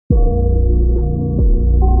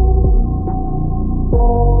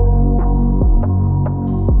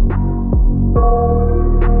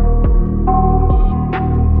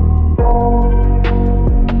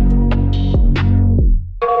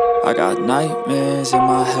nightmares in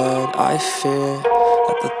my head, I fear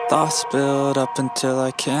that the thoughts build up until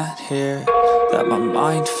I can't hear, that my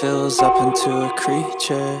mind fills up into a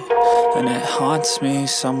creature, and it haunts me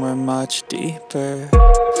somewhere much deeper.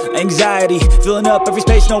 Anxiety, filling up every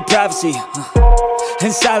space, no privacy.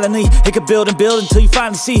 And silently, it could build and build until you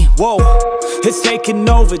finally see, whoa, it's taking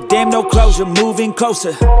over, damn, no closure, moving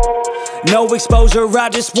closer. No exposure, I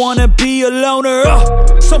just wanna be a loner.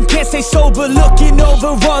 Some can't stay sober, looking over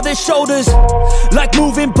all their shoulders, like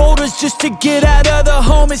moving boulders just to get out of the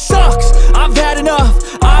home. It sucks, I've had enough,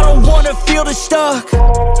 I don't wanna feel the stuck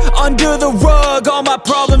under the rug, all my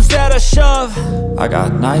problems that I shove. I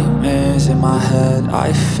got nightmares in my head,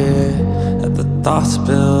 I fear that the thoughts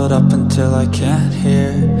build up until I can't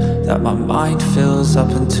hear, that my mind fills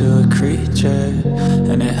up into a creature,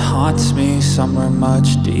 and it haunts me somewhere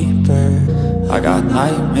much deeper. I got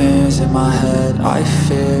nightmares in my head, I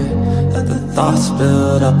fear that the thoughts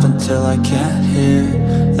build up until I can't hear,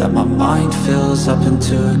 that my mind fills up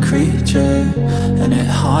into a creature, and it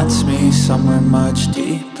haunts me somewhere much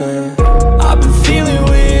deeper. I've been feeling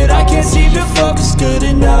weird, I can't seem to focus good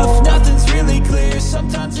enough, nothing's really clear,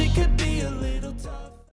 sometimes it